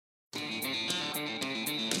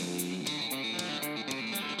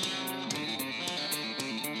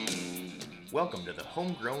Welcome to the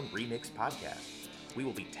Homegrown Remix Podcast. We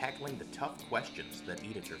will be tackling the tough questions that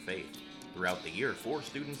eat at your faith. Throughout the year, 4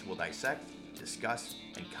 students will dissect, discuss,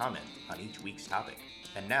 and comment on each week's topic.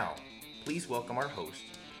 And now, please welcome our host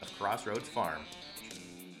of Crossroads Farm.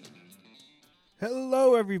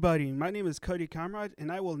 Hello, everybody. My name is Cody Comrade,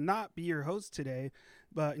 and I will not be your host today,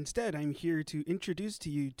 but instead I'm here to introduce to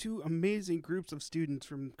you 2 amazing groups of students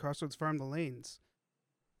from Crossroads Farm The Lanes.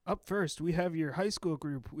 Up first, we have your high school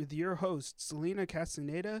group with your hosts, Selena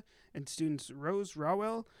Castaneda, and students Rose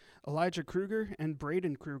Rowell, Elijah Kruger, and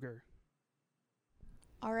Braden Kruger.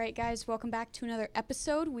 All right, guys, welcome back to another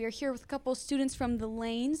episode. We are here with a couple of students from The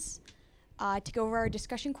Lanes to go over our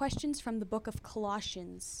discussion questions from the Book of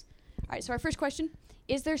Colossians. All right, so our first question,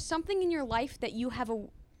 is there something in your life that you have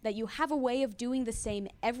a way of doing the same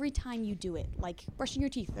every time you do it, like brushing your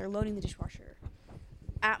teeth or loading the dishwasher?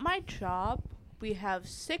 At my job, we have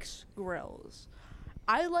 6 grills.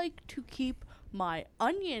 I like to keep my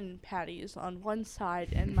onion patties on one side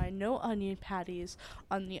and my no onion patties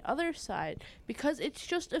on the other side because it's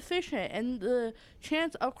just efficient and the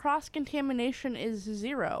chance of cross-contamination is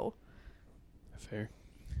 0. Fair.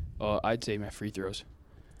 I'd say my free throws.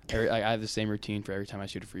 I have the same routine for every time I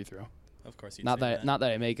shoot a free throw. Of course you Not that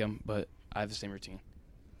I make them, but I have the same routine.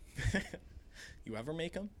 You ever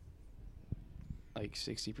make them? Like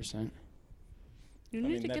 60%. You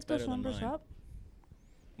need to get those numbers up.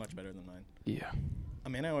 Much better than mine. Yeah. I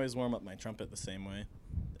mean, I always warm up my trumpet the same way.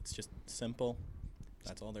 It's just simple.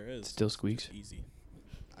 That's all there is. Still squeaks. It's easy.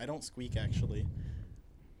 I don't squeak, actually.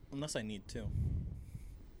 Unless I need to.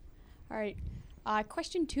 All right,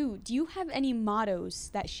 question 2. Do you have any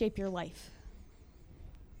mottos that shape your life?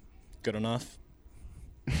 Good enough.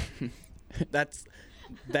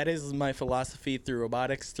 That is my philosophy through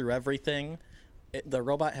robotics, through everything. The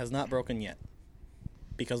robot has not broken yet.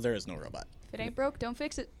 Because there is no robot. If it ain't broke, don't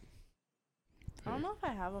fix it. I don't know if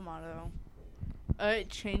I have a motto. It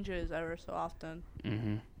changes ever so often.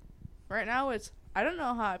 Mm-hmm. Right now it's, I don't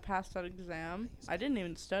know how I passed that exam. I didn't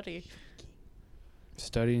even study.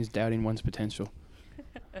 Studying is doubting one's potential.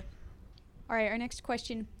 All right, our next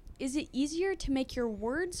question. Is it easier to make your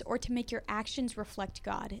words or to make your actions reflect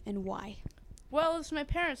God, and why? Well, as my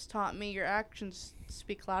parents taught me, your actions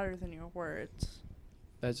speak louder than your words.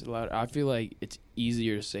 That's loud. I feel like it's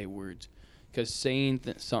easier to say words because saying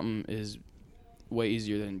something is way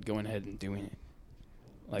easier than going ahead and doing it.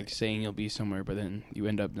 Like saying you'll be somewhere, but then you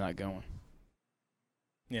end up not going.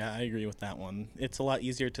 Yeah, I agree with that one. It's a lot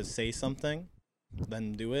easier to say something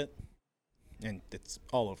than do it, and it's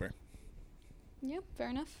all over. Yep, fair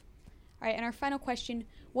enough. All right, and our final question.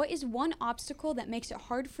 What is one obstacle that makes it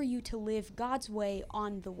hard for you to live God's way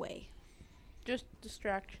on the way? Just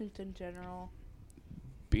distractions in general.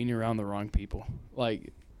 Being around the wrong people.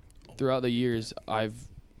 Like, throughout the years, I've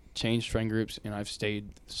changed friend groups, and I've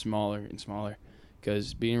stayed smaller and smaller.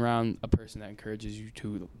 Because being around a person that encourages you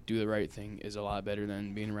to do the right thing is a lot better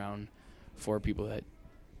than being around 4 people that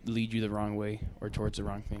lead you the wrong way or towards the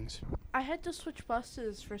wrong things. I had to switch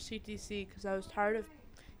buses for CTC because I was tired of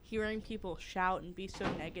hearing people shout and be so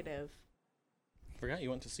negative. Forgot you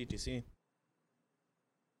went to CTC.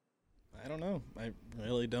 I don't know. I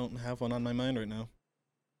really don't have one on my mind right now.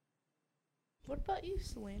 What about you,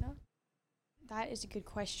 Selena? That is a good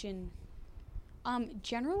question.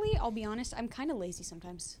 Generally, I'll be honest, I'm kind of lazy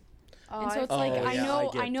sometimes. And so it's like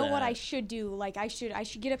I know what I should do. Like I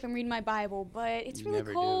should get up and read my Bible, but it's really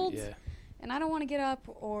cold, and I don't want to get up.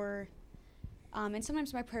 Or, and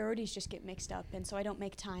sometimes my priorities just get mixed up, and so I don't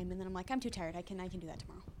make time. And then I'm like, I'm too tired. I can do that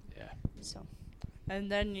tomorrow. Yeah. So. And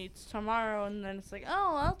then it's tomorrow, and then it's like,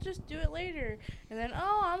 oh, I'll just do it later. And then,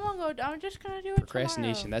 I'm just gonna do it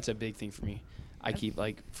Procrastination, tomorrow. that's a big thing for me. I keep,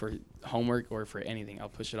 like, for homework or for anything, I'll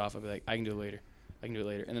push it off. I'll be like, I can do it later.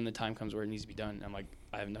 And then the time comes where it needs to be done, and I'm like,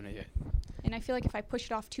 I haven't done it yet. And I feel like if I push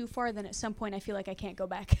it off too far, then at some point I feel like I can't go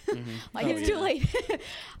back. Mm-hmm. It's too late.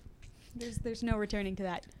 There's no returning to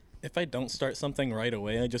that. If I don't start something right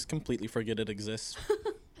away, I just completely forget it exists.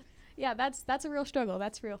 Yeah, that's a real struggle.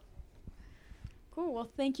 That's real. Cool. Well,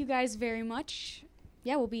 thank you guys very much.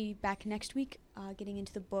 Yeah, we'll be back next week getting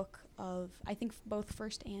into the book of, I think, both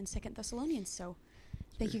 1st and 2nd Thessalonians. So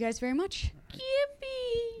thank you guys very much.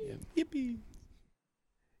 Yippee! Yeah. Yippee!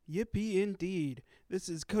 Yippee indeed. This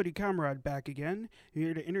is Cody Comrade back again,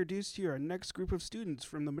 here to introduce to you our next group of students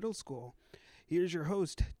from the middle school. Here's your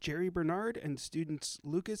host, Jerry Bernard, and students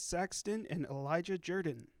Lucas Saxton and Elijah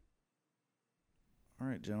Jordan. All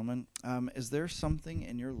right, gentlemen. Is there something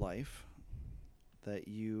in your life that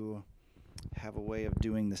you have a way of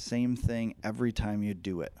doing the same thing every time you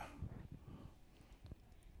do it?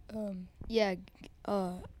 Yeah,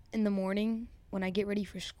 in the morning, when I get ready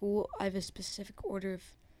for school, I have a specific order of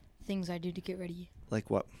things I do to get ready. Like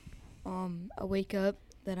what? I wake up,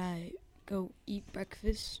 then I go eat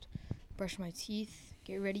breakfast, brush my teeth,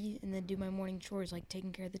 get ready, and then do my morning chores like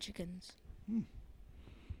taking care of the chickens.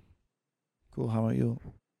 Cool. How about you?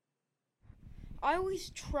 I always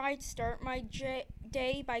try to start my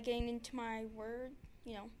day by getting into my word,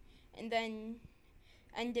 and then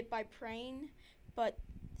end it by praying. But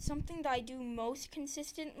something that I do most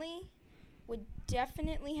consistently would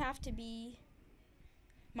definitely have to be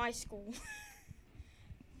my school.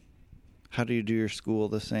 How do you do your school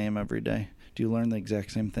the same every day? Do you learn the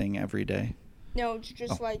exact same thing every day? No, it's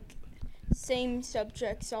just like same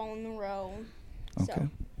subjects all in a row. Okay.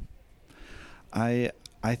 So.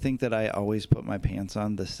 I think that I always put my pants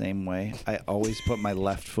on the same way. I always put my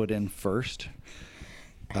left foot in first.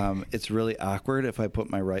 It's really awkward if I put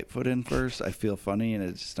my right foot in first. I feel funny and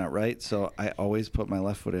it's not right, so I always put my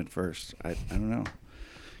left foot in first. I don't know.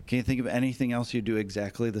 Can you think of anything else you do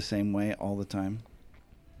exactly the same way all the time?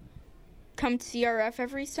 Come to CRF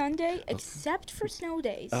every Sunday, except for snow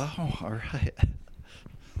days. Oh, all right.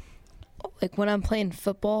 Like when I'm playing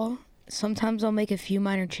football, sometimes I'll make a few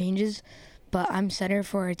minor changes, but I'm center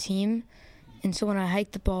for our team, and so when I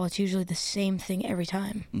hike the ball, it's usually the same thing every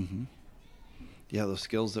time. Mm-hmm. Yeah, those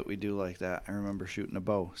skills that we do like that. I remember shooting a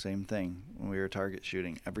bow, same thing when we were target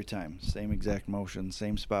shooting every time. Same exact motion,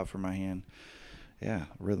 same spot for my hand. Yeah,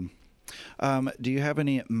 rhythm. Do you have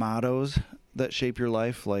any mottos that shape your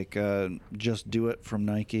life, like just do it from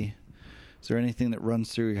Nike? Is there anything that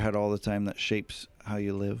runs through your head all the time that shapes how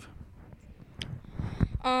you live?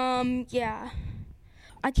 Yeah.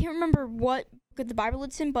 I can't remember what book of the Bible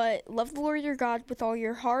it's in, but love the Lord your God with all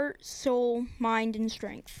your heart, soul, mind, and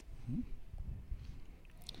strength.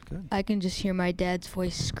 Good. I can just hear my dad's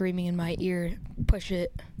voice screaming in my ear, push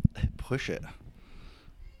it. Push it.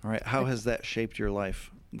 All right. How has that shaped your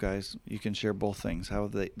life, guys? You can share both things. How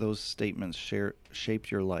have those statements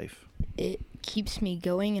shaped your life? It keeps me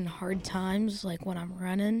going in hard times, like when I'm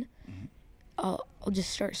running. Mm-hmm. I'll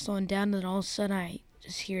just start slowing down, and all of a sudden I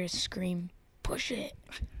just hear a scream, push it.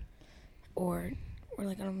 Or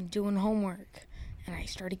like I'm doing homework, and I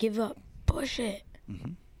start to give up, push it.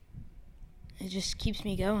 Mm-hmm. It just keeps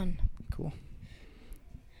me going. Cool.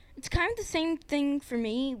 It's kind of the same thing for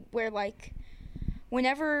me, where like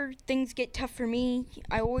whenever things get tough for me,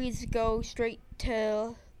 I always go straight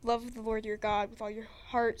to love the Lord your God with all your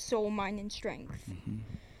heart, soul, mind, and strength. Mm-hmm.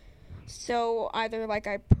 So either like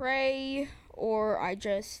I pray or I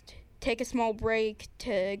just take a small break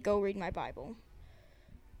to go read my Bible.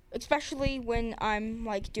 Especially when I'm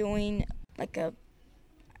like doing like an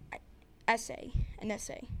essay.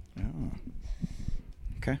 Oh.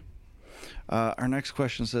 Okay. Our next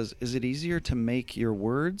question says, is it easier to make your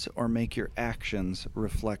words or make your actions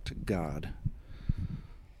reflect God?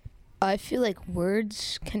 I feel like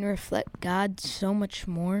words can reflect God so much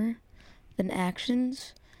more than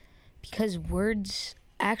actions, because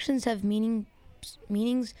actions have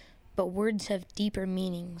meanings, but words have deeper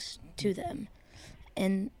meanings to them.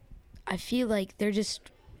 And I feel like they're just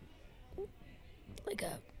like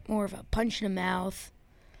more of a punch in the mouth,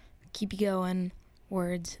 keep you going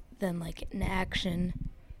words than like an action,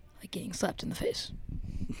 like getting slapped in the face.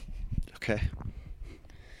 Okay.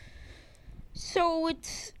 So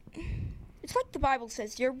it's like the Bible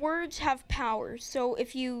says, your words have power. So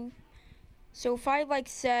if I like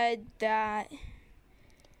said that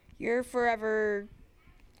you're forever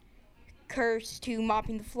cursed to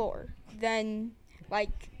mopping the floor, then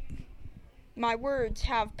like my words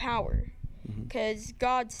have power, because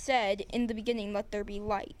God said in the beginning, let there be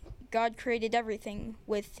light. God created everything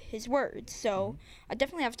with his words, so I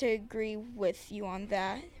definitely have to agree with you on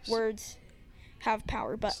that. Words have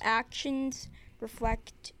power, but actions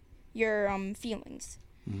reflect your feelings.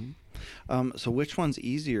 Mm-hmm. So which one's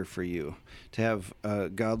easier for you? To have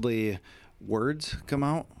godly words come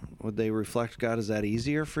out? Would they reflect God? Is that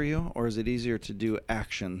easier for you? Or is it easier to do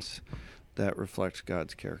actions that reflect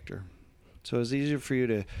God's character? So is it easier for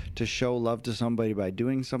you to show love to somebody by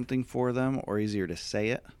doing something for them, or easier to say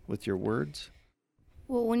it with your words?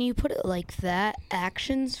 Well, when you put it like that,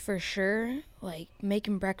 actions for sure, like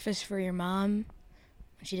making breakfast for your mom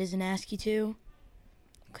when she doesn't ask you to,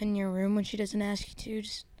 cleaning your room when she doesn't ask you to,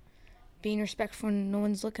 just being respectful when no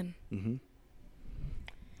one's looking. Mm-hmm.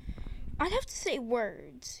 I'd have to say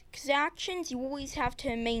words, because actions you always have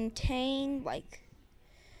to maintain, like,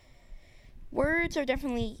 words are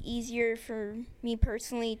definitely easier for me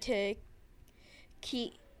personally to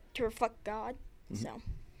reflect God. Mm-hmm. So.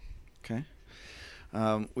 Okay.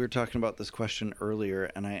 We were talking about this question earlier,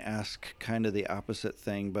 and I asked kind of the opposite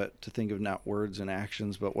thing, but to think of not words and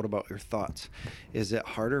actions, but what about your thoughts? Is it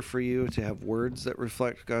harder for you to have words that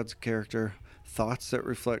reflect God's character, thoughts that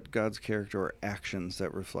reflect God's character, or actions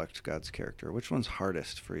that reflect God's character? Which one's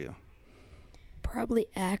hardest for you? Probably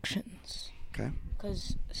actions. Okay.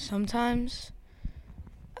 Because sometimes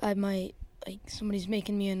I might, like, somebody's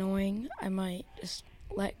making me annoying, I might just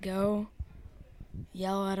let go,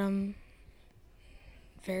 yell at them.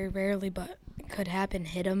 Very rarely, but it could happen,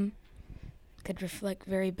 hit them. Could reflect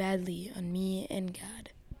very badly on me and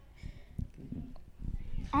God.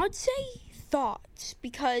 I'd say thoughts,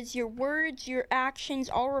 because your words, your actions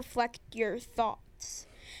all reflect your thoughts.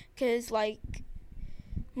 Because, like,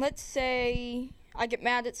 let's say I get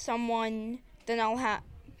mad at someone, then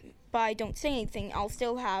but I don't say anything, I'll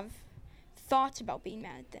still have thoughts about being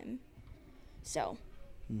mad at them. So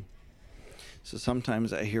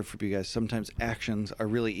sometimes I hear from you guys, sometimes actions are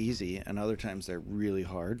really easy and other times they're really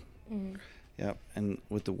hard. Mm-hmm. Yep. And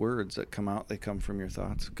with the words that come out, they come from your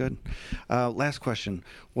thoughts. Good. Last question.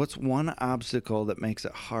 What's one obstacle that makes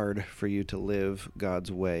it hard for you to live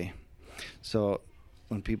God's way? So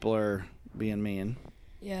when people are being mean,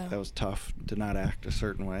 that was tough to not act a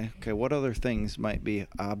certain way. Okay. What other things might be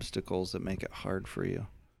obstacles that make it hard for you?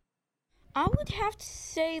 I would have to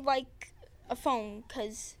say, like, a phone,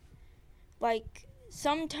 because, like,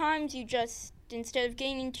 sometimes you just, instead of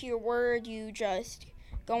getting into your word, you just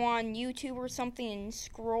go on YouTube or something and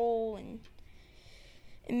scroll, and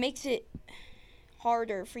it makes it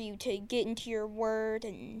harder for you to get into your word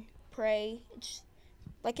and pray. It's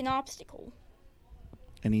like an obstacle.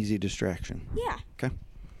 An easy distraction. Yeah. Okay.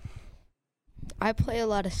 I play a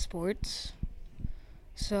lot of sports,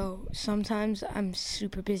 so sometimes I'm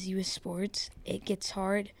super busy with sports. It gets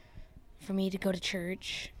hard for me to go to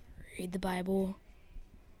church, read the Bible.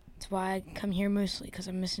 That's why I come here mostly, because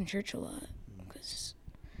I'm missing church a lot, because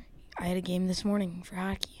I had a game this morning for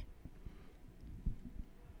hockey.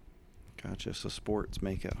 Gotcha. So sports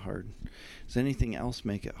make it hard. Does anything else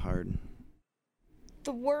make it hard?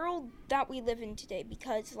 The world that we live in today,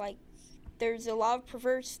 because, like, there's a lot of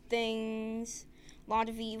perverse things, a lot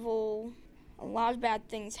of evil, a lot of bad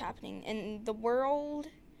things happening, and the world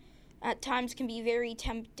at times can be very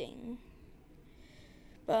tempting.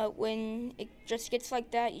 But when it just gets like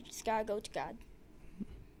that, you just gotta go to God.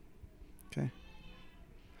 Okay.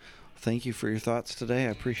 Thank you for your thoughts today. I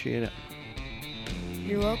appreciate it.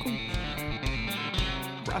 You're welcome.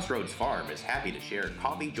 Crossroads Farm is happy to share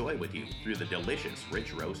coffee joy with you through the delicious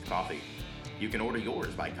rich roast coffee. You can order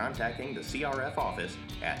yours by contacting the CRF office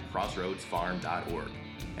at crossroadsfarm.org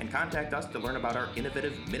and contact us to learn about our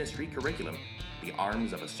innovative ministry curriculum, The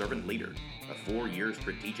Arms of a Servant Leader, a 4-year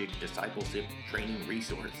strategic discipleship training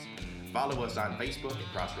resource. Follow us on Facebook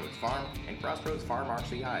at Crossroads Farm and Crossroads Farm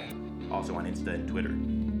RCI, also on Insta and Twitter.